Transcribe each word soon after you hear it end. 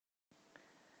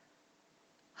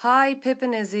Hi, Pip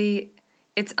and Izzy.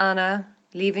 It's Anna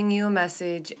leaving you a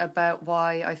message about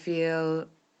why I feel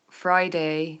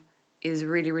Friday is a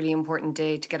really, really important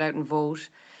day to get out and vote.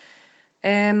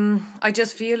 I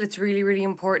just feel it's really, really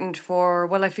important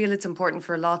I feel it's important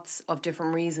for lots of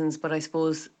different reasons, but I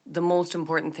suppose the most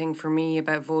important thing for me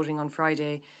about voting on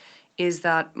Friday is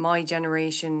that my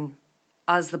generation,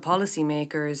 as the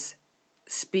policymakers,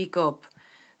 speak up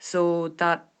so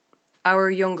that our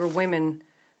younger women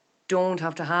don't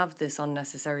have to have this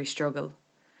unnecessary struggle,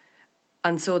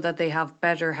 and so that they have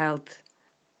better health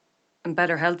and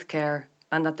better health care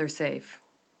and that they're safe.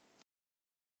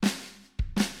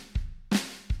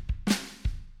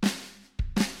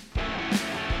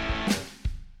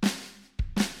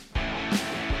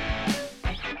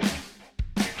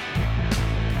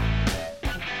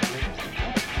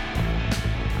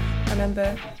 I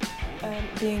remember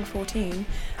being 14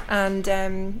 and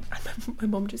my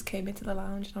mum just came into the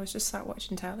lounge and I was just sat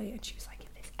watching telly and she was like,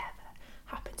 if this ever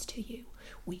happens to you,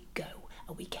 we go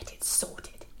and we get it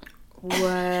sorted.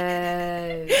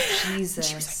 Whoa, Jesus.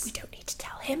 She was like, we don't need to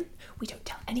tell him, we don't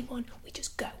tell anyone, we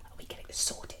just go and we get it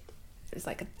sorted. It was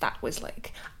like, that was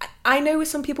like, I know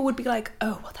some people would be like,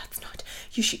 oh, well, that's not,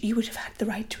 you would have had the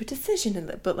right to a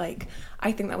decision, but like,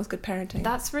 I think that was good parenting.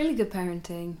 That's really good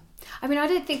parenting. I mean, I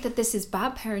don't think that this is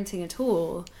bad parenting at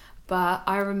all, but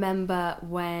I remember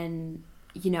when,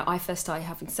 I first started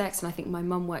having sex, and I think my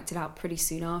mum worked it out pretty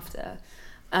soon after,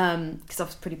 because I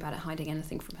was pretty bad at hiding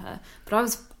anything from her. But I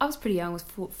was pretty young, I was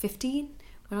 15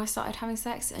 when I started having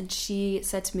sex, and she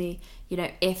said to me,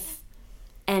 if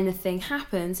anything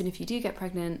happens, and if you do get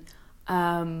pregnant,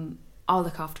 I'll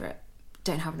look after it.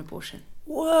 Don't have an abortion.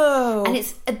 Whoa.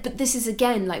 And but this is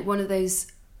again like one of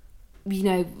those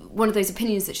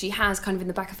opinions that she has kind of in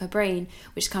the back of her brain,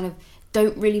 which kind of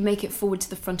don't really make it forward to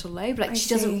the frontal lobe. Like, she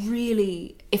doesn't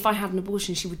really, if I had an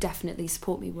abortion, she would definitely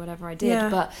support me, whatever I did.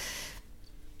 Yeah.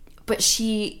 But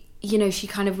she, she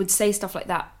kind of would say stuff like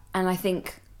that, and I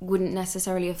think wouldn't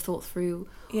necessarily have thought through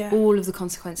all of the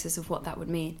consequences of what that would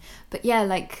mean. But yeah,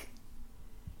 like,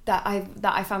 that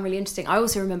I found really interesting. I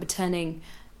also remember turning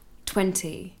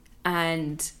 20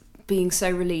 and being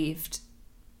so relieved,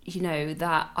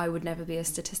 that I would never be a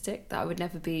statistic, that I would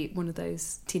never be one of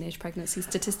those teenage pregnancy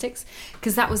statistics,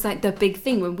 because that was like the big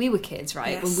thing when we were kids,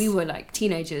 right? Yes. When we were like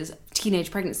teenagers,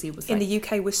 teenage pregnancy was like... in the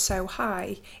UK was so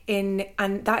high, and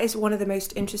that is one of the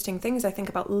most interesting things I think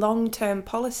about long-term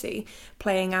policy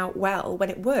playing out well when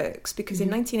it works, because in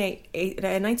 98,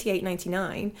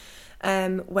 99,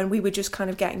 when we were just kind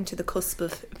of getting to the cusp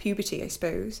of puberty, I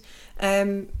suppose,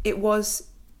 it was...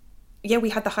 yeah,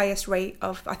 we had the highest rate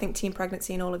of, I think, teen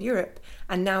pregnancy in all of Europe,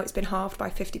 and now it's been halved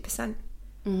by 50%.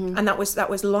 Mm-hmm. And that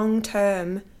was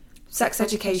long-term sex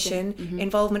education,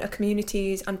 involvement of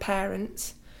communities and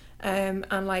parents, and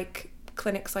like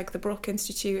clinics like the Brook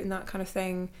Institute and that kind of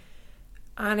thing.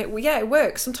 And it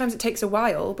works. Sometimes it takes a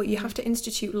while, but you have to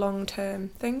institute long-term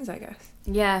things, I guess.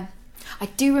 Yeah. I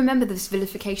do remember this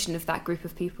vilification of that group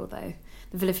of people, though.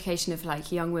 The vilification of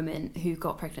like young women who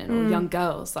got pregnant, or young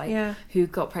girls who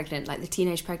got pregnant, like the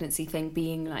teenage pregnancy thing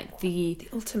being like the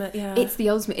ultimate. Yeah, it's the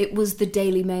ultimate. It was the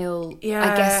Daily Mail,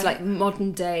 I guess, like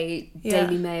modern day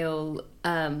Daily Mail,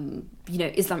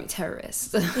 Islamic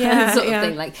terrorists, sort of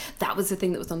thing. Like, that was the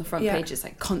thing that was on the front pages,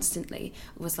 like, constantly.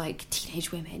 It was like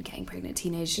teenage women getting pregnant,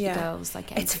 teenage girls like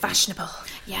getting it's pregnant. Fashionable.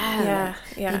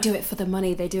 They do it for the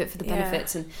money, they do it for the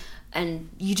benefits, and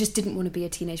you just didn't want to be a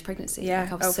teenage pregnancy. Yeah,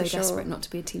 like, I was so desperate not to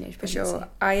be a teenage pregnancy. For sure.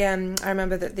 I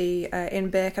remember that in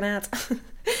Birkenhead,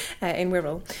 in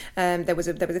Wirral, there was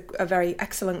a very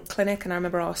excellent clinic, and I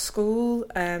remember our school,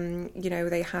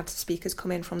 they had speakers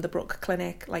come in from the Brook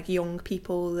Clinic, like young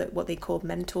people, what they called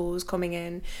mentors, coming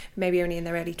in, maybe only in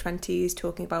their early 20s,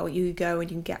 talking about, you could go and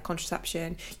you can get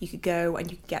contraception, you could go and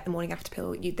you could get the morning after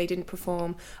pill. They didn't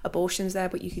perform abortions there,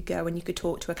 but you could go and you could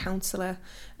talk to a counsellor,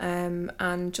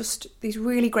 and just these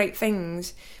really great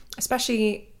things,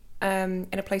 especially in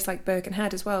a place like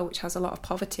Birkenhead as well, which has a lot of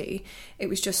poverty. It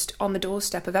was just on the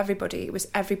doorstep of everybody. It was,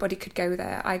 everybody could go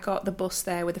there. I got the bus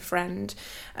there with a friend,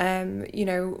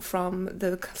 from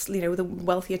the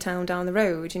wealthier town down the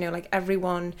road, like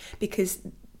everyone, because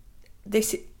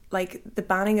this, like the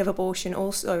banning of abortion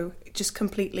also just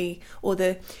completely, or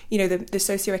the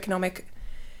socioeconomic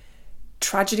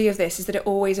tragedy of this is that it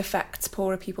always affects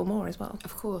poorer people more as well.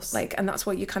 Of course. Like, and that's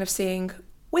what you're kind of seeing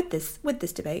with this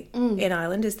debate in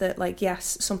Ireland, is that, like,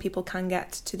 yes, some people can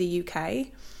get to the UK,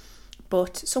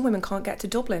 but some women can't get to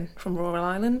Dublin from rural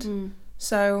Ireland.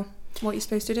 So what are you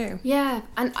supposed to do? Yeah,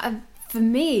 and for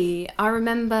me, I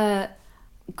remember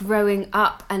growing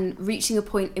up and reaching a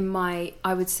point in my,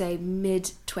 I would say,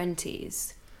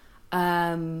 mid-20s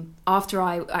after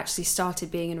I actually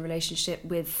started being in a relationship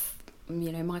with,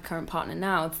 my current partner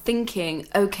now, thinking,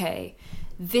 okay,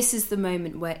 this is the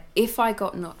moment where if I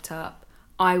got knocked up,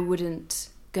 I wouldn't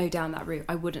go down that route.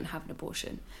 I wouldn't have an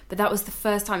abortion. But that was the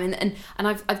first time, and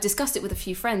I've discussed it with a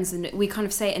few friends, and we kind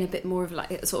of say it in a bit more of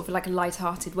like sort of like a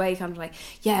light-hearted way, kind of like,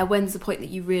 yeah, when's the point that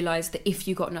you realise that if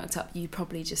you got knocked up, you'd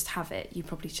probably just have it. You'd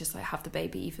probably just like have the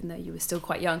baby, even though you were still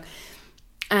quite young.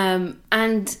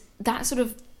 And that sort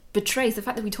of betrays the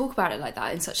fact that we talk about it like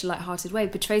that in such a light-hearted way,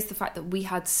 betrays the fact that we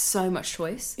had so much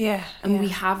choice. Yeah. And we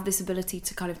have this ability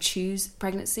to kind of choose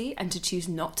pregnancy and to choose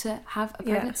not to have a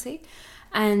pregnancy. Yeah.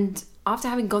 And after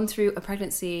having gone through a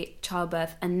pregnancy,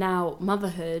 childbirth, and now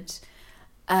motherhood,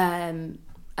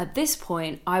 at this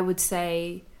point, I would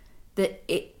say that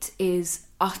it is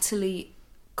utterly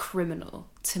criminal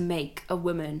to make a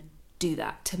woman do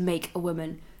that, to make a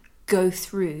woman go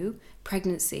through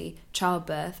pregnancy,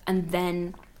 childbirth, and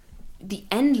then the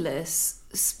endless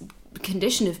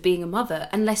condition of being a mother,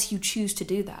 unless you choose to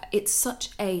do that. It's such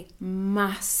a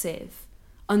massive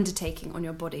undertaking on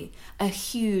your body, a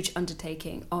huge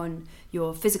undertaking on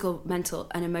your physical,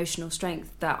 mental and emotional strength,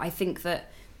 that I think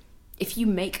that if you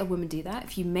make a woman do that,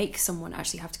 if you make someone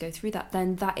actually have to go through that,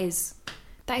 then that is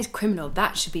criminal.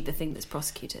 That should be the thing that's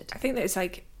prosecuted. I think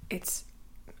that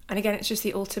and again, it's just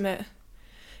the ultimate,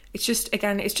 it's just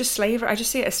slavery. I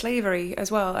just see it as slavery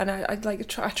as well. And I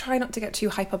try not to get too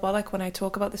hyperbolic when I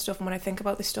talk about this stuff and when I think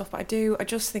about this stuff, but I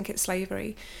just think it's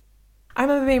slavery. I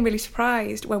remember being really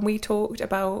surprised when we talked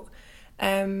about,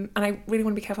 and I really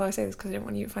want to be careful how I say this because I don't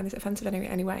want you to find this offensive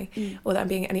anyway, or that I'm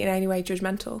being in any way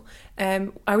judgmental.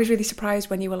 I was really surprised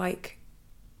when you were like,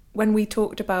 when we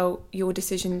talked about your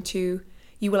decision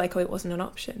you were like, oh, it wasn't an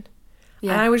option.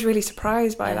 Yeah. And I was really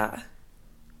surprised by that.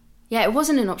 Yeah, it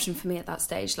wasn't an option for me at that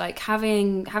stage, like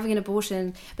having an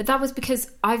abortion. But that was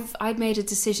because I'd made a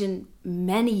decision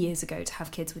many years ago to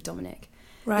have kids with Dominic.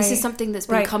 Right. This is something that's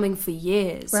been coming for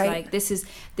years. Right. Like it's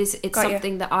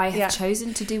something that I have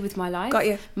chosen to do with my life. Got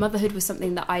you. Motherhood was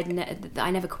something that I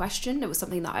never questioned. It was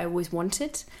something that I always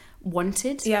wanted.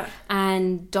 Yeah.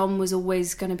 And Dom was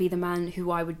always going to be the man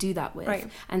who I would do that with. Right.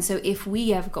 And so if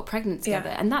we ever got pregnant together,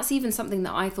 and that's even something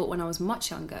that I thought when I was much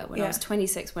younger, when I was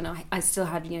 26, when I still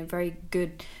had very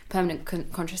good permanent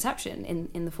contraception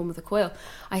in the form of the coil,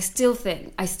 I still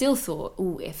thought,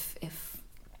 oh,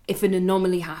 if an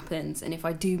anomaly happens and if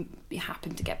I do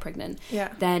happen to get pregnant,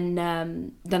 then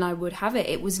I would have it.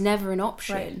 It was never an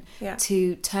option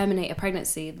to terminate a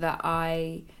pregnancy that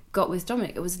I got with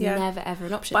Dominic. It was never ever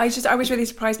an option. But I was really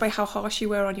surprised by how harsh you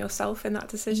were on yourself in that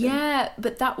decision. Yeah,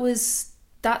 but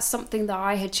that's something that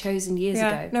I had chosen years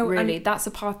ago. No, really, that's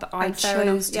a path that I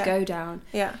chose to go down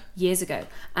years ago.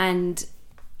 And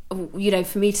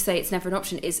for me to say it's never an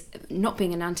option is not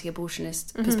being an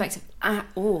anti-abortionist perspective at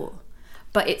all.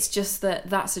 But it's just that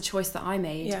that's a choice that I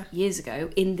made years ago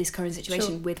in this current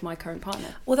situation with my current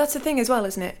partner. Well, that's the thing as well,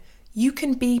 isn't it? You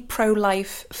can be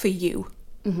pro-life for you.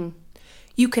 Mm-hmm.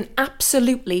 You can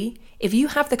absolutely, if you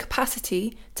have the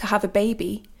capacity to have a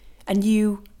baby and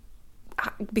you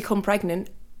become pregnant,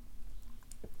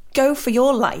 go for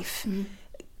your life. Mm-hmm.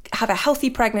 Have a healthy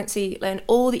pregnancy, learn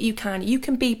all that you can. You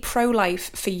can be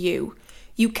pro-life for you.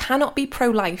 You cannot be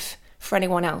pro-life for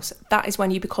anyone else. That is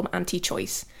when you become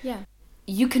anti-choice. Yeah.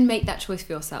 You can make that choice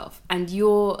for yourself, and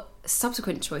your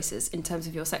subsequent choices in terms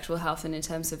of your sexual health and in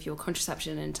terms of your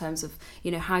contraception and in terms of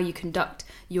how you conduct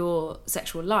your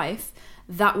sexual life,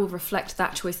 that will reflect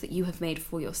that choice that you have made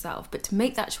for yourself. But to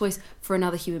make that choice for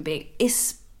another human being,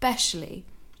 especially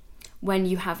when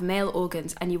you have male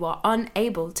organs and you are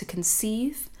unable to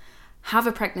conceive, have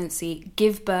a pregnancy,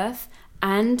 give birth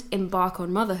and embark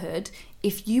on motherhood,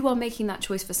 if you are making that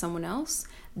choice for someone else,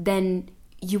 then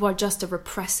you are just a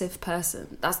repressive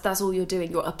person. That's all you're doing.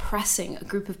 You're oppressing a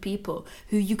group of people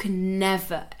who you can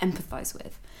never empathise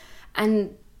with.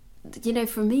 And,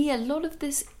 for me, a lot of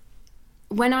this,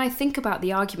 when I think about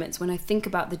the arguments, when I think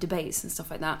about the debates and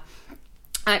stuff like that,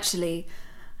 actually,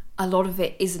 a lot of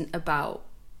it isn't about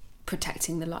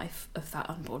protecting the life of that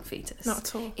unborn fetus. Not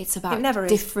at all. It's about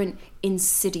different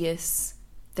insidious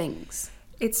things.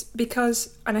 It's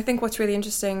because, and I think what's really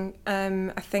interesting,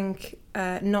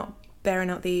 not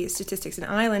bearing out the statistics in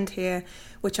Ireland here,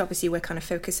 which obviously we're kind of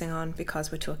focusing on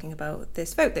because we're talking about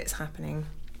this vote that's happening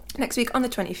next week on the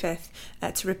 25th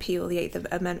to repeal the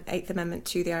Eighth Amendment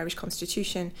to the Irish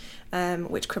Constitution,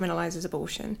 which criminalises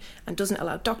abortion and doesn't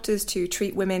allow doctors to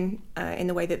treat women in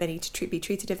the way that they need to be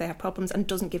treated if they have problems, and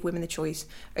doesn't give women the choice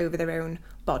over their own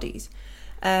bodies.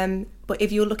 But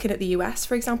if you're looking at the US,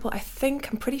 for example,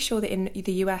 I'm pretty sure that in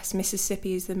the US,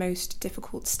 Mississippi is the most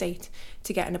difficult state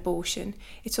to get an abortion.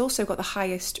 It's also got the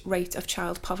highest rate of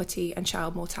child poverty and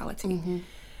child mortality. Mm-hmm.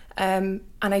 And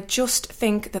I just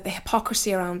think that the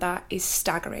hypocrisy around that is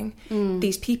staggering.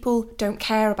 These people don't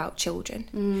care about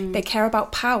children. They care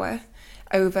about power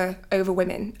over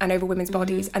women and over women's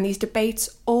bodies. And these debates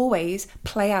always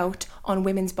play out on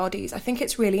women's bodies. I think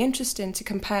it's really interesting to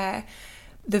compare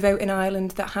the vote in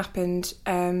Ireland that happened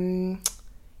in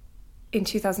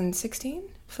 2016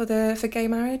 for gay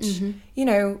marriage. You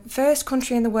know, first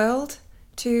country in the world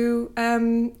to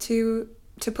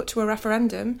put to a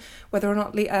referendum whether or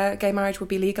not gay marriage would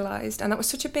be legalised. And that was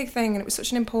such a big thing, and it was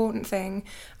such an important thing,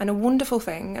 and a wonderful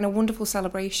thing, and a wonderful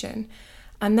celebration.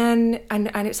 And then, and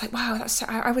it's like, wow, that's so,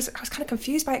 I was kind of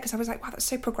confused by it, because I was like, wow, that's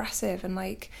so progressive.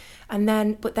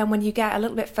 But then when you get a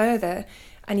little bit further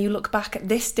and you look back at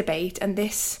this debate and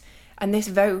this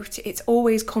vote, it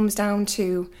always comes down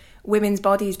to women's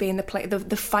bodies being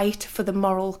the fight for the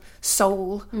moral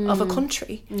soul of a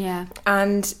country. Yeah.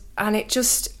 And it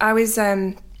just, I was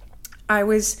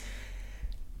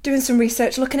doing some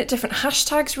research, looking at different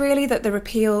hashtags, really, that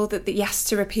the Yes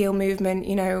to Repeal movement,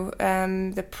 you know,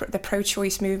 the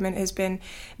pro-choice movement has been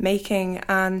making.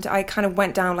 And I kind of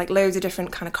went down like loads of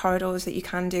different kind of corridors that you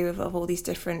can do of all these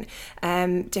different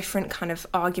kind of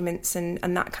arguments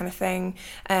and that kind of thing.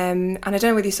 And I don't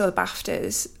know whether you saw the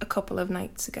BAFTAs a couple of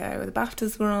nights ago. The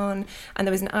BAFTAs were on, and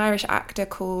there was an Irish actor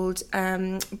called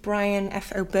Brian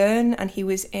F. O'Byrne, and he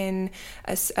was in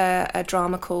a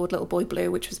drama called Little Boy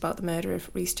Blue, which was about the murder of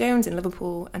Rhys Jones in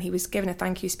Liverpool, and he was given a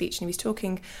thank you speech, and he was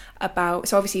talking about,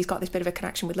 so obviously he's got this bit of a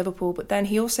connection with Liverpool, but then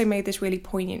he also made this really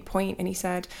poignant point, and he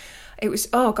said, it was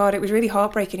really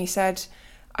heartbreaking. He said,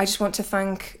 I just want to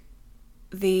thank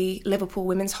the Liverpool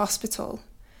Women's Hospital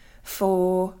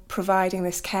for providing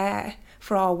this care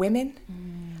for our women.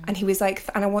 And he was like,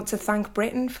 and I want to thank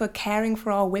Britain for caring for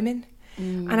our women.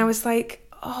 And I was like,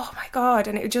 oh my God.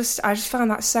 And I just found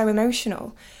that so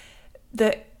emotional,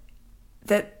 that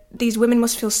these women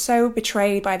must feel so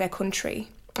betrayed by their country.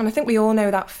 And I think we all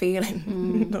know that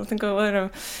feeling. I think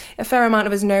a fair amount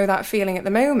of us know that feeling at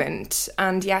the moment.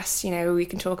 And yes, you know, we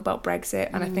can talk about Brexit.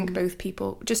 And I think both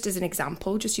people, just as an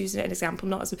example, just using it as an example,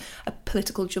 not as a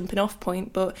political jumping off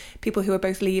point, but people who are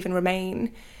both Leave and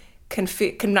Remain can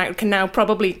now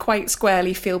probably quite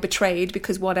squarely feel betrayed,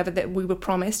 because whatever that we were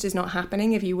promised is not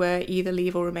happening if you were either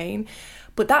Leave or Remain.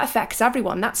 But that affects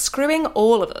everyone. That's screwing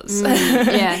all of us.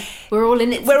 Yeah, we're all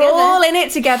in it together. We're all in it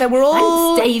together. We're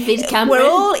all... Thanks, David Cameron. We're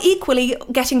all equally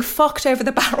getting fucked over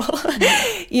the barrel.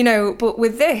 You know, but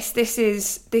with this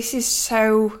is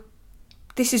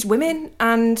women,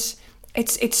 and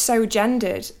it's so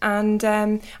gendered. And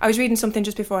I was reading something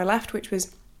just before I left, which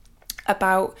was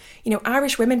about, you know,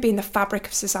 Irish women being the fabric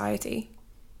of society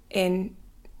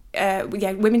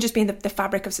women just being the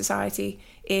fabric of society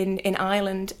in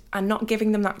Ireland, and not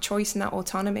giving them that choice and that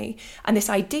autonomy. And this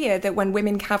idea that when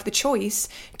women have the choice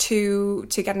to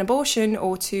get an abortion,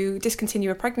 or to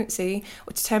discontinue a pregnancy,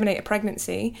 or to terminate a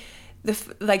pregnancy, the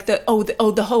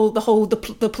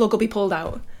plug will be pulled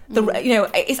out. You know,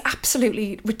 it's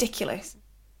absolutely ridiculous.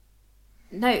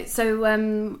 No,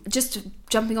 so just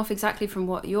jumping off exactly from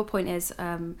what your point is,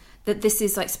 that this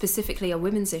is like specifically a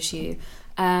women's issue.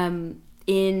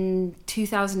 In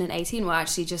 2018, well,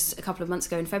 actually just a couple of months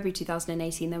ago, in February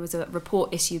 2018, there was a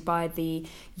report issued by the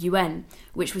UN,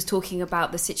 which was talking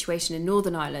about the situation in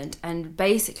Northern Ireland, and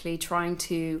basically trying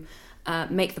to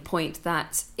make the point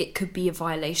that it could be a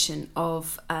violation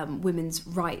of women's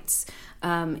rights,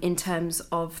 in terms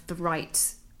of the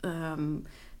right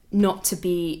not to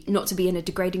be in a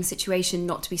degrading situation,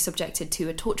 not to be subjected to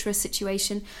a torturous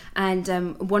situation.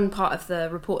 And one part of the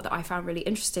report that I found really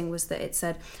interesting was that it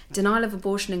said, denial of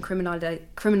abortion and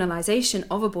criminalisation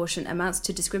of abortion amounts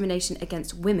to discrimination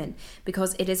against women,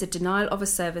 because it is a denial of a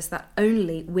service that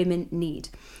only women need.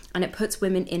 And it puts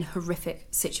women in horrific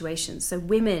situations. So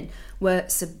women were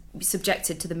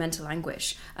subjected to the mental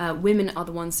anguish. Women are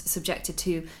the ones subjected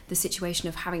to the situation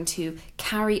of having to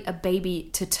carry a baby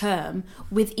to term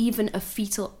with even a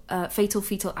fatal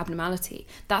fetal abnormality.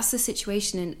 That's the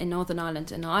situation in Northern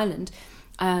Ireland and Ireland.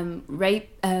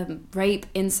 Rape,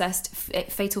 incest,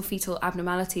 fatal fetal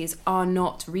abnormalities are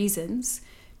not reasons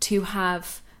to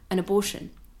have an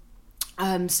abortion.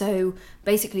 So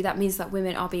basically that means that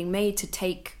women are being made to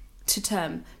take to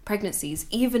term pregnancies,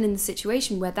 even in the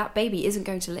situation where that baby isn't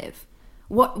going to live.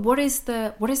 What is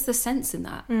the sense in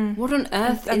that? What on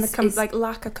earth is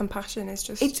lack of compassion is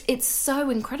just... It's so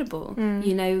incredible,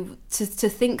 you know, to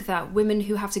think that women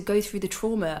who have to go through the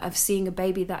trauma of seeing a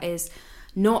baby that is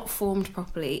not formed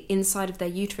properly inside of their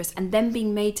uterus, and then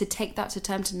being made to take that to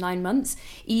term to 9 months,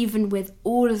 even with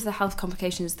all of the health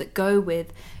complications that go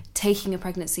with taking a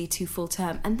pregnancy to full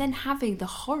term, and then having the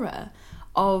horror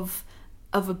of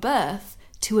a birth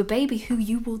to a baby who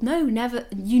you will know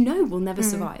will never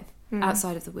survive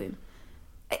outside of the womb.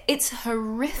 It's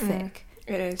horrific.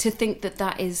 It is. To think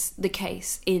that is the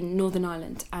case in Northern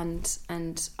Ireland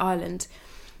and Ireland,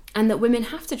 and that women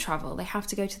have to travel. They have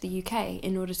to go to the UK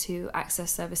in order to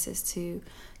access services to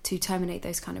terminate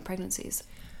those kind of pregnancies.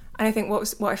 And I think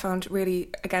what I found really,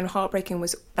 again, heartbreaking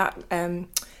was that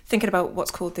thinking about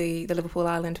what's called the Liverpool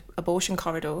Ireland abortion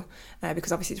corridor,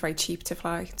 because obviously it's very cheap to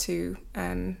fly to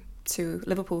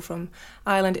Liverpool from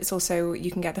Ireland. It's also,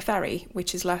 you can get the ferry,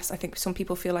 which is less, I think some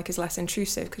people feel like is less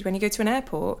intrusive, because when you go to an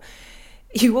airport,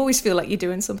 you always feel like you're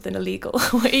doing something illegal,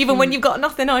 even when you've got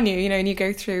nothing on you, and you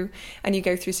go through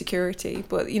security.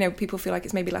 But people feel like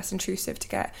it's maybe less intrusive to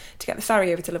get the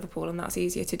ferry over to Liverpool, and that's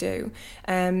easier to do.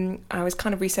 I was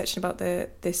kind of researching about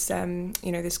this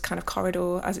kind of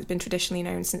corridor as it's been traditionally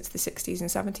known since the 60s and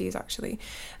 70s actually,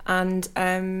 and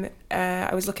I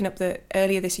was looking up that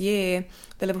earlier this year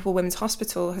the Liverpool Women's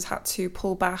Hospital has had to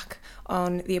pull back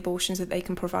on the abortions that they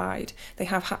can provide. They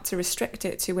have had to restrict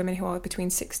it to women who are between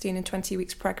 16 and 20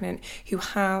 weeks pregnant, who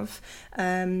have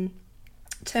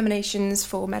terminations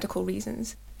for medical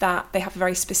reasons, that they have a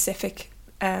very specific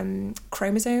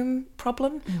chromosome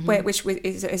problem, which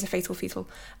is a fatal fetal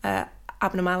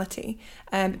abnormality,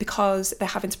 because they're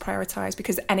having to prioritise,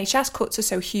 because NHS cuts are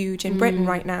so huge in Britain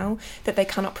right now that they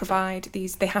cannot provide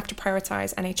these. They have to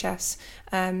prioritise NHS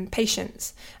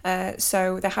patients,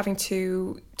 so they're having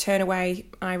to turn away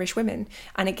Irish women.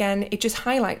 And again, it just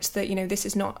highlights that this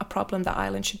is not a problem that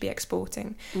Ireland should be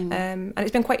exporting. And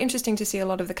it's been quite interesting to see a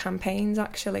lot of the campaigns.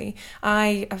 Actually,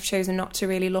 I have chosen not to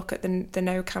really look at the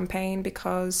No campaign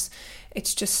because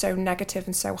it's just so negative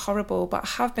and so horrible, but I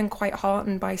have been quite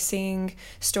heartened by seeing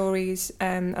stories,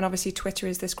 and obviously Twitter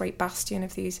is this great bastion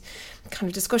of these kind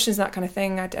of discussions, that kind of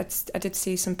thing. I did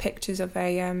see some pictures of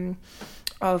beer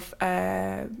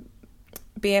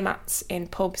mats in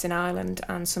pubs in Ireland,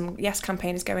 and some Yes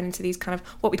campaigners going into these kind of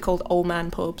what we'd call old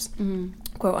man pubs,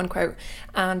 quote unquote,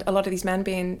 and a lot of these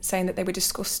men saying that they were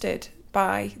disgusted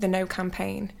by the No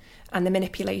campaign and the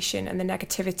manipulation and the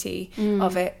negativity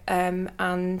of it,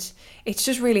 and it's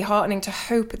just really heartening to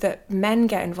hope that men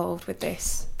get involved with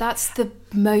this. That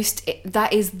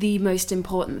is the most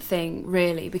important thing,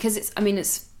 really, because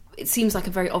it seems like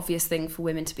a very obvious thing for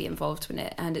women to be involved in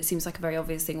it, and it seems like a very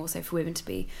obvious thing also for women to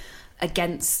be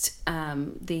against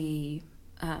against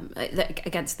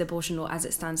the abortion law as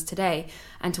it stands today,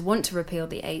 and to want to repeal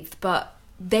the 8th, but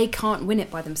they can't win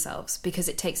it by themselves because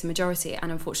it takes a majority,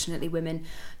 and unfortunately women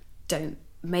don't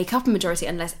make up a majority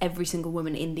unless every single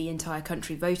woman in the entire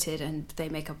country voted, and they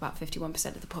make up about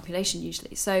 51% of the population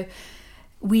usually. So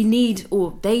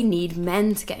they need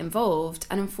men to get involved,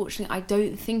 and unfortunately I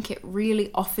don't think it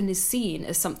really often is seen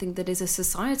as something that is a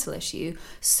societal issue.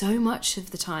 So much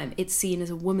of the time it's seen as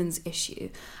a woman's issue,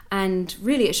 and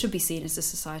really it should be seen as a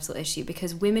societal issue,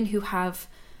 because women who have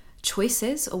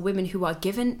choices, or women who are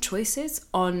given choices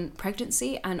on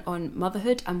pregnancy and on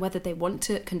motherhood and whether they want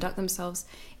to conduct themselves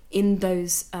in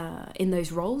those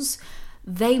roles,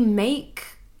 they make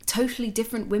totally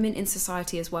different women in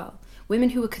society as well.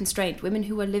 Women who are constrained, women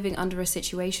who are living under a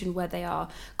situation where they are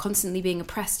constantly being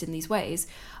oppressed in these ways,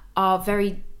 are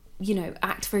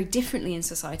act very differently in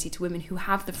society to women who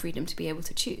have the freedom to be able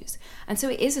to choose. And so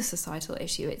it is a societal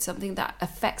issue. It's something that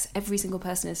affects every single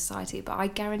person in society. But I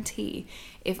guarantee,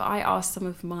 if I ask some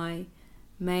of my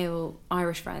male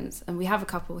Irish friends, and we have a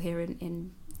couple here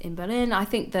in Berlin, I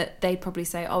think that they'd probably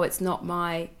say, oh, it's not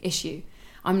my issue.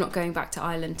 I'm not going back to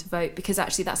Ireland to vote, because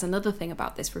actually that's another thing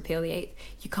about this Repeal the 8th.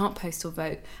 You can't postal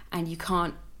vote and you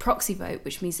can't proxy vote,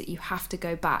 which means that you have to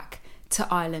go back to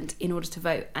Ireland in order to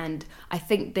vote. And I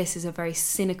think this is a very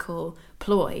cynical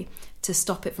ploy to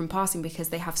stop it from passing, because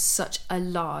they have such a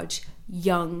large,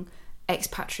 young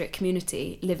expatriate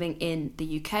community living in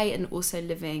the UK and also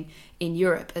living in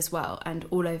Europe as well, and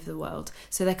all over the world.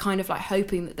 So they're kind of like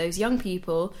hoping that those young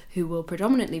people who will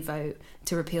predominantly vote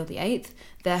to repeal the 8th,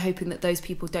 they're hoping that those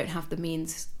people don't have the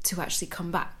means to actually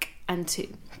come back and to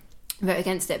vote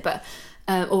against it, but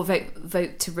or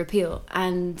vote to repeal.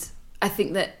 And I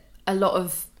think that a lot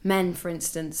of men, for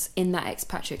instance, in that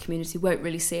expatriate community won't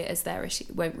really see it as their issue,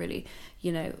 won't really,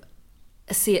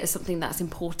 see it as something that's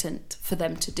important for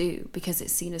them to do, because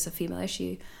it's seen as a female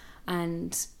issue.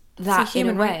 And that in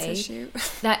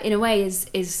a way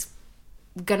is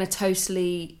going to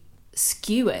totally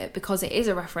skew it, because it is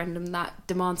a referendum that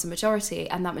demands a majority,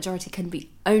 and that majority can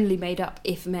be only made up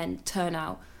if men turn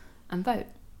out and vote.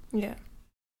 Yeah.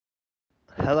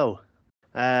 Hello.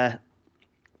 Uh,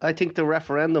 I think the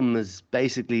referendum is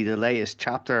basically the latest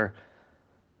chapter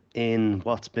in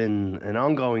what's been an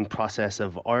ongoing process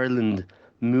of Ireland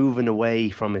moving away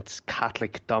from its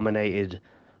Catholic dominated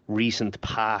recent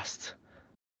past.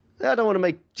 I don't want to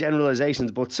make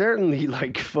generalizations, but certainly,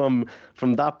 like from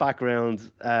that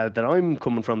background that I'm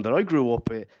coming from, that I grew up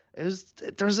with,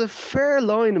 there's a fair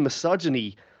line of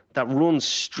misogyny that runs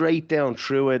straight down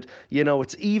through it. You know,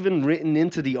 it's even written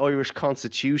into the Irish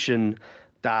Constitution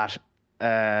that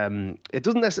it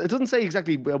doesn't say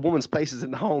exactly a woman's place is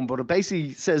in the home, but it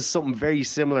basically says something very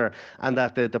similar, and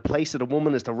that the place of the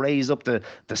woman is to raise up the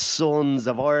sons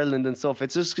of Ireland and stuff.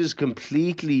 It's just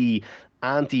completely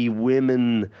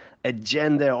anti-women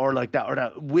agenda, or like that, or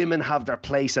that women have their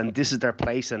place and this is their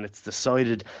place and it's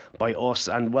decided by us.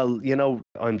 And well, you know,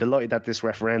 I'm delighted that this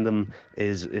referendum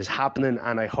is happening,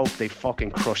 and I hope they fucking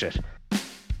crush it.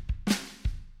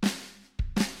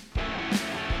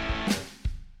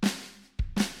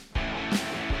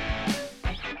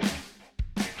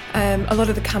 A lot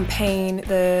of the campaign,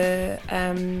 the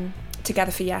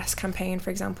Together for Yes campaign, for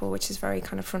example, which is very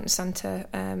kind of front and centre,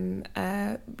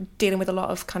 dealing with a lot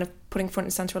of kind of putting front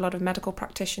and centre a lot of medical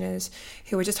practitioners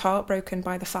who are just heartbroken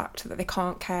by the fact that they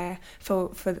can't care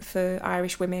for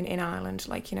Irish women in Ireland,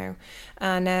 like, you know.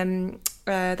 And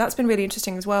that's been really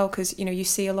interesting as well, because, you know, you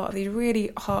see a lot of these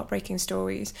really heartbreaking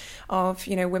stories of,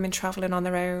 you know, women travelling on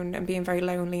their own and being very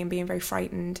lonely and being very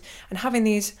frightened and having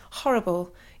these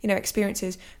horrible, you know,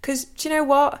 experiences. Because, do you know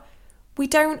what? We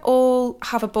don't all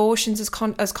have abortions as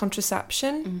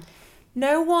contraception. Mm.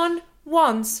 No one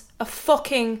wants a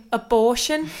fucking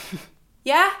abortion.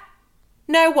 Yeah?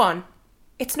 No one.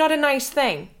 It's not a nice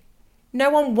thing. No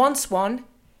one wants one.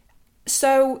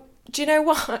 So, do you know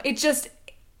what? It just...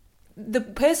 The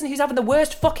person who's having the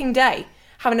worst fucking day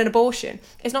having an abortion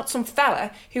is not some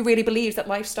fella who really believes that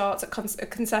life starts at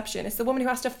conception. It's the woman who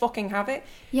has to fucking have it.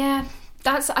 Yeah,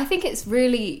 I think it's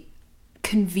really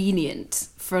convenient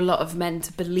for a lot of men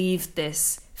to believe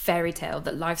this fairy tale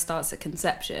that life starts at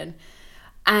conception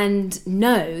and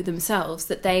know themselves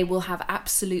that they will have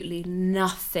absolutely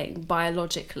nothing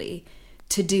biologically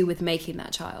to do with making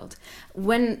that child.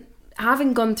 When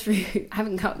having gone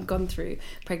through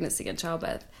pregnancy and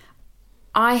childbirth,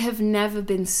 I have never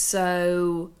been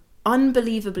so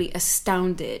unbelievably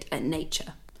astounded at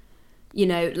nature. You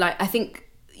know, like, I think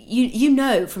you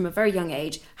know from a very young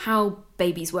age how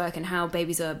babies work and how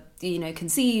babies are, you know,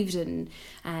 conceived and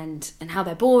how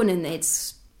they're born, and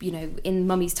it's, you know, in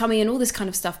mummy's tummy and all this kind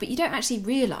of stuff, but you don't actually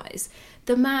realise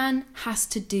the man has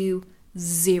to do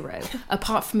zero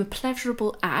apart from a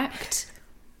pleasurable act,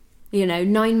 you know,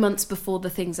 9 months before the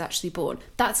thing's actually born.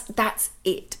 That's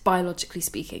it, biologically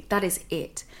speaking. That is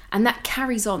it. And that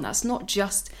carries on. That's not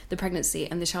just the pregnancy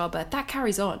and the childbirth. That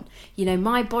carries on. You know,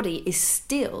 my body is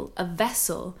still a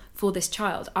vessel for this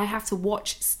child. I have to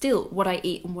watch still what I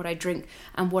eat and what I drink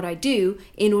and what I do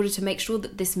in order to make sure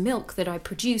that this milk that I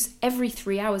produce every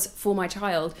 3 hours for my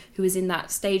child, who is in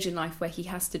that stage in life where he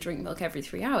has to drink milk every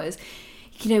 3 hours,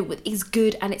 you know, is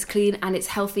good and it's clean and it's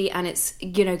healthy and it's,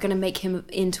 you know, going to make him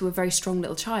into a very strong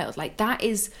little child. Like, that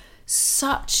is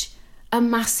such a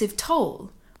massive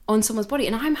toll on someone's body.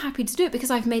 And I'm happy to do it because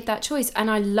I've made that choice.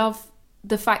 And I love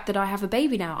the fact that I have a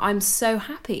baby now. I'm so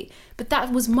happy. But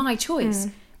that was my choice.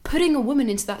 Putting a woman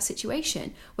into that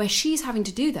situation where she's having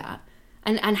to do that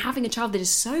and having a child that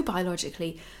is so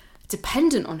biologically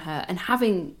dependent on her and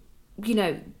having, you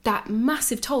know, that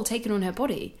massive toll taken on her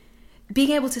body,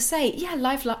 being able to say, yeah,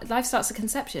 life starts at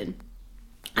conception,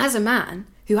 as a man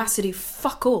who has to do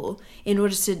fuck all in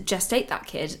order to gestate that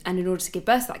kid and in order to give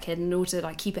birth to that kid and in order to,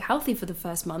 like, keep it healthy for the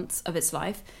first months of its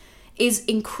life, is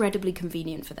incredibly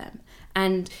convenient for them.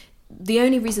 And the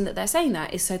only reason that they're saying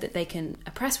that is so that they can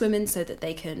oppress women, so that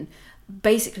they can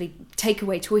basically take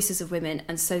away choices of women,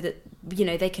 and so that, you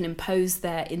know, they can impose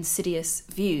their insidious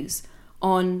views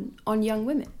on young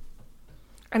women.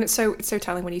 And it's so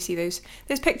telling when you see those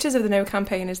pictures of the No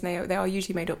campaigners, and they are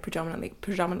usually made up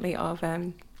predominantly of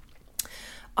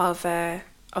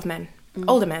men,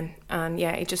 older men, and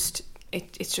yeah, it's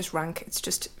just rank.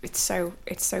 It's so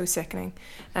sickening.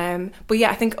 But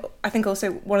yeah, I think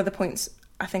also one of the points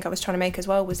I think I was trying to make as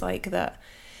well was like that.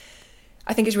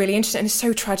 I think it's really interesting, and it's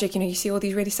so tragic. You know, you see all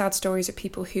these really sad stories of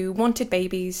people who wanted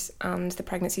babies and the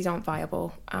pregnancies aren't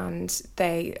viable, and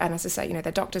as I say, you know,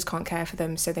 their doctors can't care for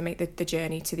them, so they make the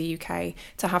journey to the UK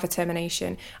to have a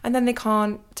termination, and then they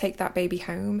can't take that baby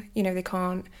home. You know, they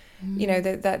can't. You know,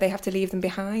 that they have to leave them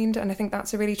behind, and I think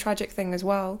that's a really tragic thing as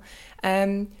well.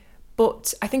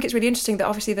 But I think it's really interesting that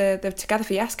obviously the Together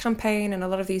for Yes campaign and a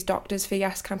lot of these Doctors for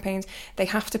Yes campaigns, they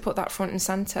have to put that front and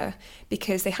centre,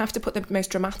 because they have to put the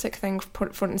most dramatic thing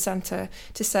front and centre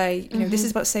to say, you know, this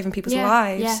is about saving people's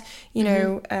lives. You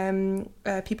know,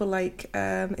 people like,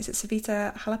 is it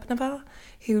Savita Halappanavar,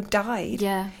 who died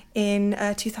in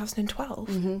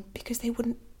 2012 because they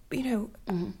wouldn't, you know,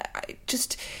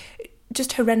 just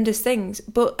horrendous things.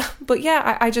 But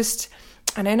yeah, I just...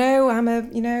 And I know I'm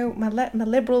my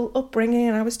liberal upbringing,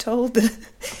 and I was told that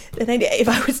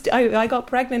if I got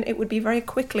pregnant, it would be very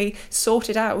quickly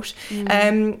sorted out.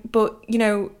 But you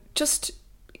know, just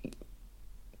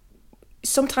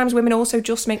sometimes women also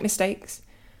just make mistakes.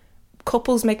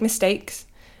 Couples make mistakes,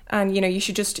 and you know, you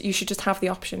should just have the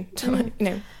option to, you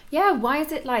know. Yeah, why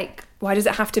is it like? Why does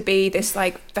it have to be this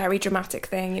like very dramatic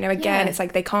thing? You know, again, it's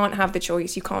like they can't have the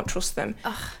choice. You can't trust them.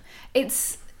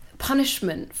 It's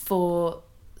punishment for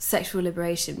sexual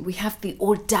liberation. We have the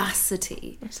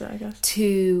audacity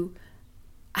to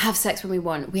have sex when we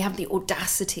want. We have the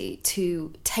audacity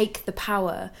to take the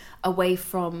power away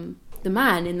from the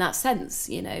man in that sense.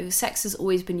 You know, sex has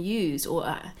always been used,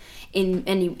 or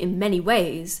in many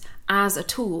ways, as a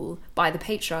tool by the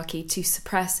patriarchy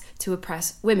to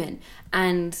oppress women.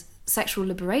 And sexual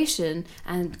liberation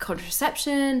and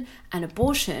contraception and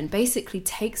abortion basically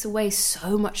takes away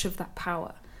so much of that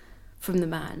power from the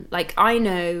man. Like, I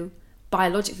know,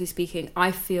 biologically speaking, I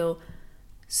feel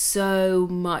so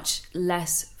much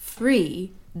less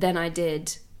free than I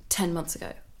did 10 months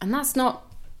ago. And that's not,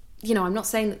 you know, I'm not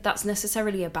saying that that's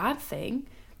necessarily a bad thing,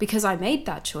 because I made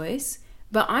that choice,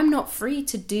 but I'm not free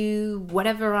to do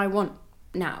whatever I want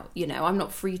now. You know, I'm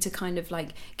not free to kind of like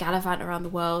gallivant around the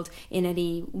world in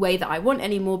any way that I want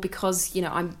anymore, because, you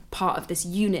know, I'm part of this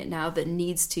unit now that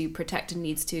needs to protect and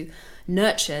needs to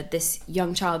nurture this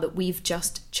young child that we've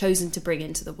just chosen to bring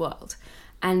into the world.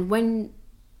 And when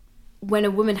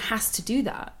a woman has to do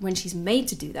that, when she's made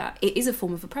to do that, it is a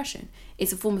form of oppression.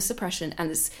 It's a form of suppression, and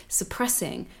it's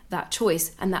suppressing that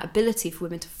choice and that ability for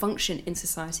women to function in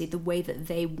society the way that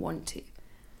they want to.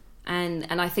 And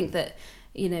I think that,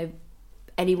 you know,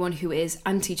 anyone who is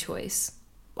anti-choice,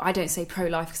 I don't say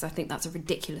pro-life because I think that's a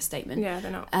ridiculous statement. Yeah,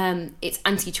 they're not. It's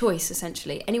anti-choice,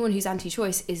 essentially. Anyone who's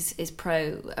anti-choice is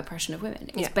pro-oppression of women.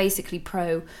 It's basically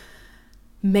pro-making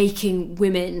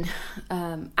women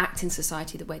act in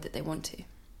society the way that they want to.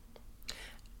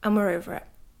 And we're over it.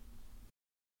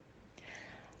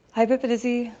 Hi, Pip and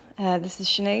Izzy. This is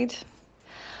Sinead.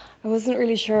 I wasn't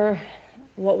really sure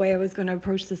what way I was going to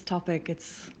approach this topic.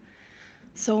 It's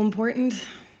so important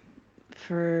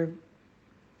for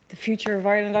the future of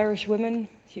Ireland, Irish women,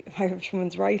 Irish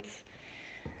women's rights.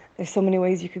 There's so many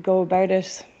ways you could go about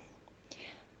it,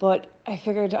 but I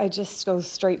figured I'd just go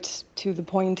straight to the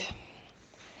point.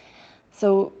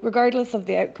 So regardless of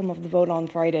the outcome of the vote on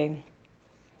Friday,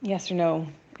 yes or no,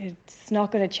 it's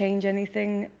not going to change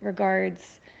anything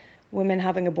regards women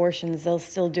having abortions. They'll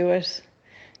still do it.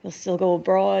 They'll still go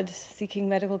abroad seeking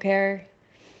medical care.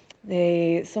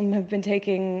 Some have been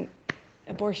taking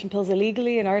abortion pills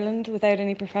illegally in Ireland without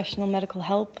any professional medical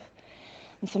help,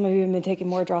 and some have even been taking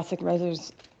more drastic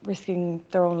measures, risking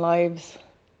their own lives.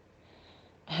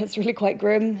 It's really quite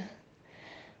grim,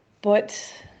 but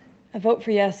a vote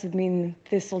for yes would mean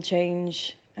this will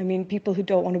change. I mean, people who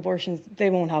don't want abortions, they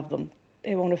won't have them.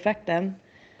 It won't affect them,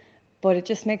 but it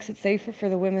just makes it safer for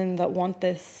the women that want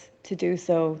this to do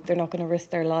so. They're not going to risk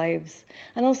their lives.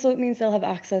 And also it means they'll have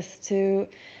access to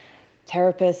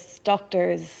therapists,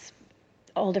 doctors,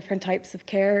 all different types of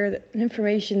care and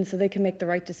information so they can make the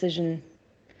right decision.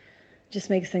 It just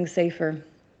makes things safer.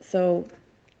 So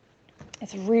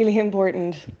it's really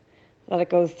important that it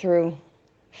goes through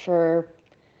for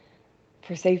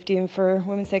safety and for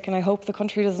women's sake, and I hope the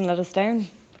country doesn't let us down.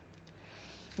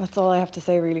 That's all I have to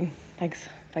say, really. Thanks.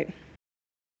 Bye.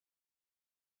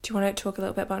 Do you want to talk a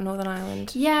little bit about Northern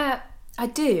Ireland? Yeah, I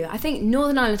do. I think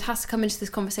Northern Ireland has to come into this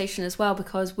conversation as well,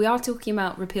 because we are talking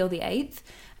about Repeal the 8th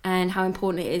and how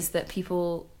important it is that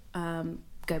people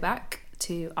go back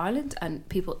to Ireland and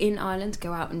people in Ireland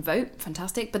go out and vote.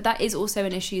 Fantastic. But that is also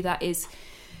an issue that is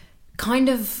kind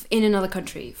of in another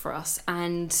country for us,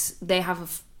 and they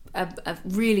have a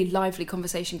really lively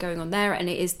conversation going on there, and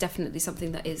it is definitely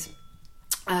something that is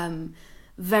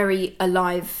very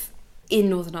alive in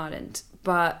Northern Ireland.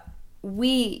 But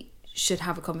we should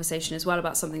have a conversation as well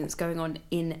about something that's going on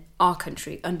in our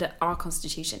country under our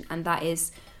constitution, and that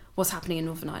is what's happening in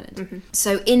Northern Ireland. Mm-hmm.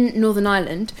 So in Northern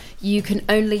Ireland, you can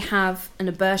only have an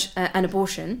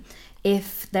abortion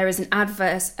If there is an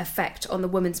adverse effect on the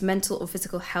woman's mental or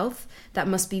physical health, that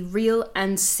must be real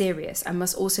and serious and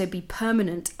must also be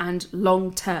permanent and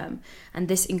long-term. And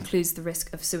this includes the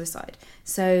risk of suicide.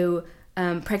 So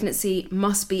pregnancy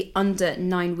must be under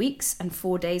 9 weeks and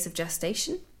 4 days of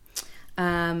gestation.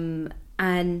 And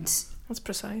that's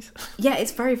precise. Yeah,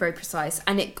 it's very, very precise.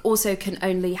 And it also can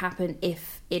only happen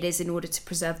if it is in order to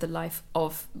preserve the life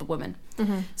of the woman.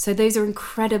 So those are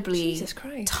incredibly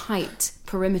tight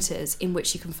perimeters in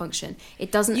which you can function.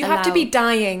 It doesn't You have to be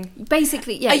dying.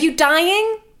 Basically, yeah. Are you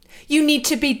dying? You need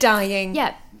to be dying.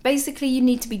 Yeah, basically you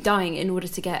need to be dying in order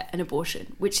to get an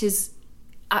abortion, which is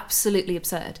absolutely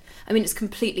absurd. I mean, it's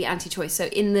completely anti-choice. So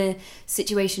in the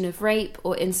situation of rape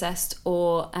or incest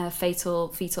or fatal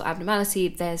fetal abnormality,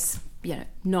 there's,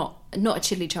 not a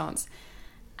chilly chance.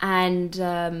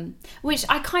 And which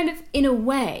I kind of, in a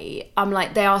way, I'm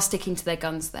like, they are sticking to their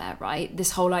guns there, right?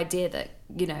 This whole idea that,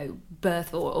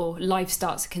 birth or life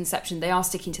starts at conception, they are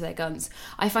sticking to their guns.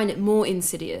 I find it more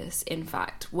insidious, in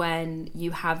fact, when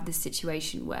you have this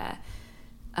situation where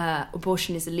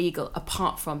abortion is illegal,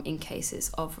 apart from in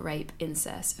cases of rape,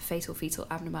 incest, fatal fetal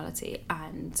abnormality,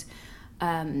 and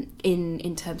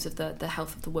in terms of the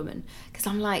health of the woman. Because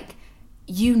I'm like,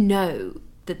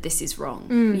 that this is wrong.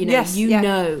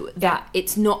 Know that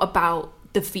it's not about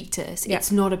the fetus. Yeah.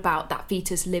 It's not about that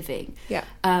fetus living. Yeah.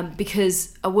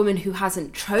 Because a woman who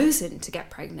hasn't chosen to get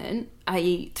pregnant,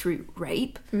 i.e. through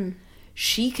rape,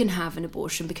 she can have an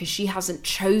abortion because she hasn't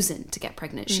chosen to get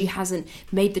pregnant. She hasn't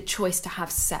made the choice to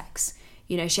have sex.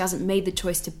 She hasn't made the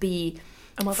choice to be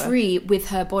free with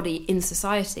her body in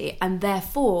society, and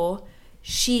therefore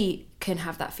she can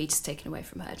have that fetus taken away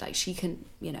from her. Like, she can,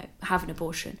 have an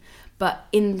abortion. But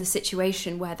in the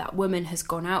situation where that woman has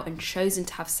gone out and chosen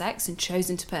to have sex and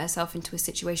chosen to put herself into a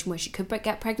situation where she could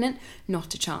get pregnant,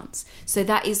 not a chance. So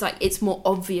that is like, it's more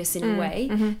obvious in a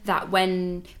way that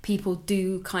when people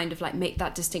do kind of like make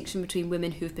that distinction between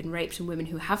women who have been raped and women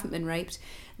who haven't been raped,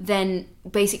 then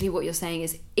basically what you're saying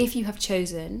is, if you have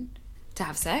chosen to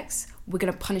have sex, we're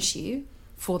going to punish you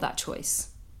for that choice.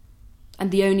 And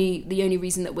the only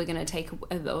reason that we're going to take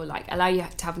or like allow you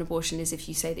to have an abortion is if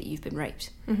you say that you've been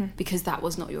raped, because that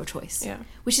was not your choice. Yeah.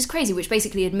 Which is crazy. Which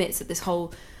basically admits that this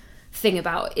whole thing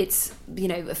about it's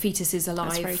a fetus is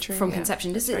alive from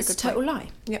conception. It's a total lie.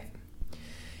 Yep.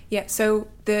 Yeah. So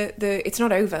the it's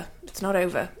not over. It's not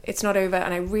over. It's not over.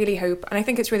 And I really hope, and I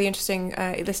think it's really interesting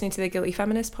listening to the Guilty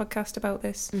Feminist podcast about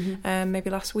this, maybe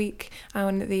last week,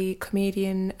 and the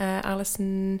comedian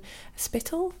Alison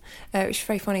Spittle, which is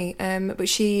very funny. But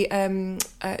she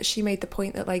made the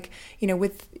point that, like,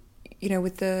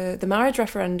 with the marriage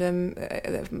referendum,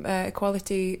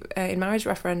 equality in marriage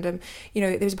referendum,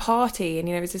 there was a party and,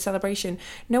 it was a celebration.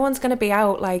 No one's going to be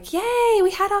out like, yay,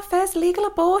 we had our first legal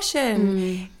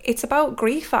abortion. It's about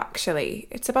grief, actually.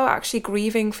 It's about actually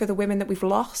grieving for the women that we've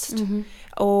lost,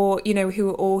 or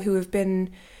who have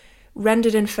been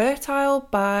rendered infertile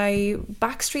by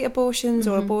backstreet abortions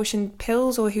or abortion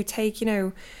pills, or who take,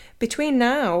 between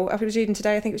now, I was reading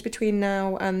today, I think it was between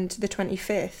now and the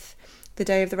 25th, the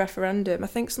day of the referendum, I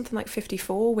think something like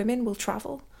 54 women will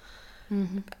travel.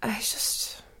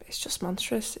 It's just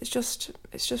monstrous. It's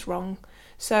just wrong.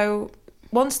 So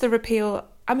once the repeal,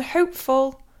 I'm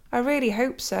hopeful. I really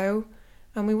hope so.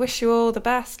 And we wish you all the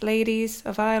best, ladies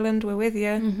of Ireland. We're with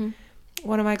you.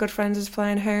 One of my good friends is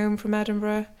flying home from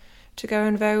Edinburgh to go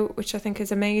and vote, which I think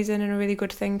is amazing and a really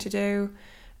good thing to do.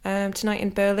 Tonight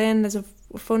in Berlin, there's a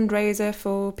fundraiser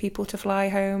for people to fly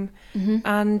home.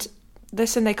 And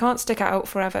listen, they can't stick it out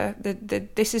forever.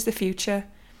 This is the future.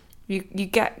 You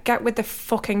get with the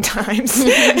fucking times.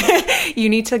 You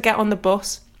need to get on the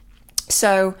bus.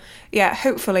 So yeah,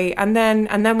 hopefully, and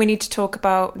then we need to talk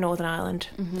about Northern Ireland,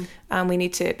 and we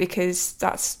need to, because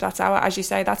that's our, as you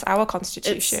say, that's our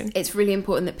constitution. It's really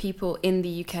important that people in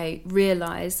the UK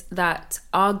realise that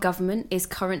our government is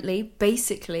currently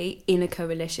basically in a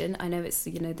coalition. I know it's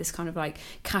this kind of like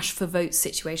cash for votes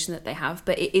situation that they have,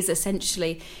 but it is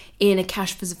essentially in a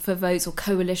cash for votes or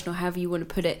coalition, or however you want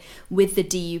to put it, with the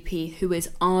DUP, who is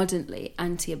ardently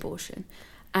anti-abortion,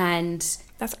 and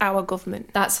that's our government.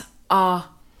 That's our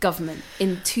government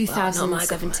in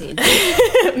 2017.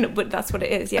 Well, no, but that's what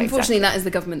it is. Yeah, unfortunately, that is the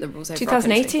government that rules over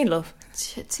 2018, love.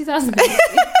 2018.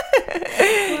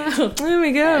 Wow. There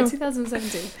we go.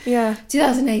 2017. Yeah.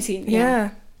 2018.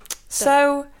 Yeah.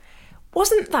 So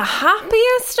wasn't the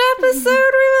happiest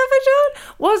episode we've ever done.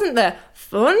 Wasn't the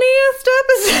funniest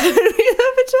episode we've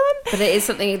ever done. But it is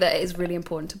something that is really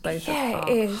important to both of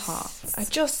our hearts. I'm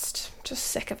just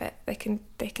sick of it. They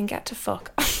can get to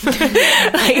fuck.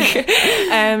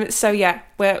 So yeah,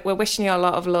 we're wishing you a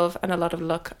lot of love and a lot of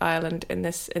luck, Ireland, in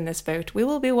this vote. We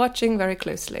will be watching very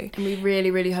closely, and we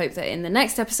really, really hope that in the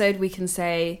next episode we can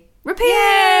say repeal.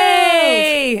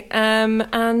 Yay!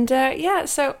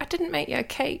 So I didn't make you a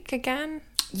cake again.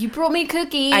 You brought me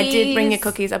cookies. I did bring you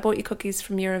cookies. I bought you cookies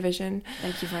from Eurovision.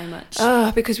 Thank you very much.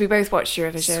 Oh, because we both watched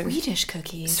Eurovision.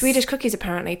 Swedish cookies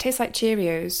apparently taste like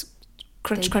Cheerios.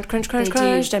 Crunch, crunch,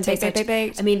 then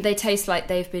bake. I mean, they taste like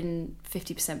they've been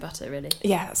 50% butter, really.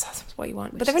 Yeah, that's what you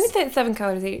want. But they're only 37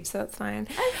 calories each, so that's fine.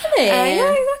 Oh, really?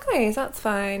 Yeah, exactly. So that's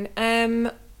fine.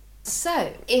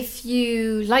 So, if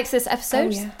you liked this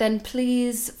episode, then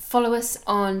please follow us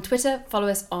on Twitter, follow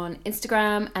us on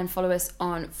Instagram, and follow us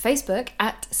on Facebook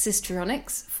at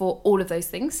Sistrionics for all of those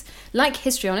things. Like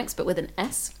Histrionics, but with an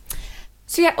S.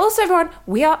 So yeah, also everyone,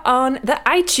 we are on the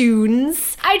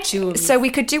iTunes. So we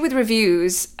could do with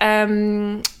reviews.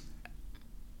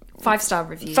 5-star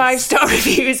reviews. 5-star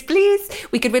reviews, please.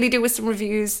 We could really do with some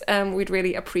reviews. We'd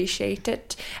really appreciate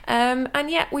it.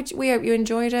 And yeah, we hope you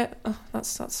enjoyed it. Oh,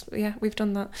 that's yeah, we've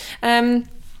done that. And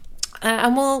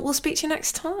we'll speak to you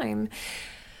next time.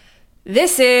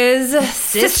 This is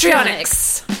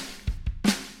Sistrionics.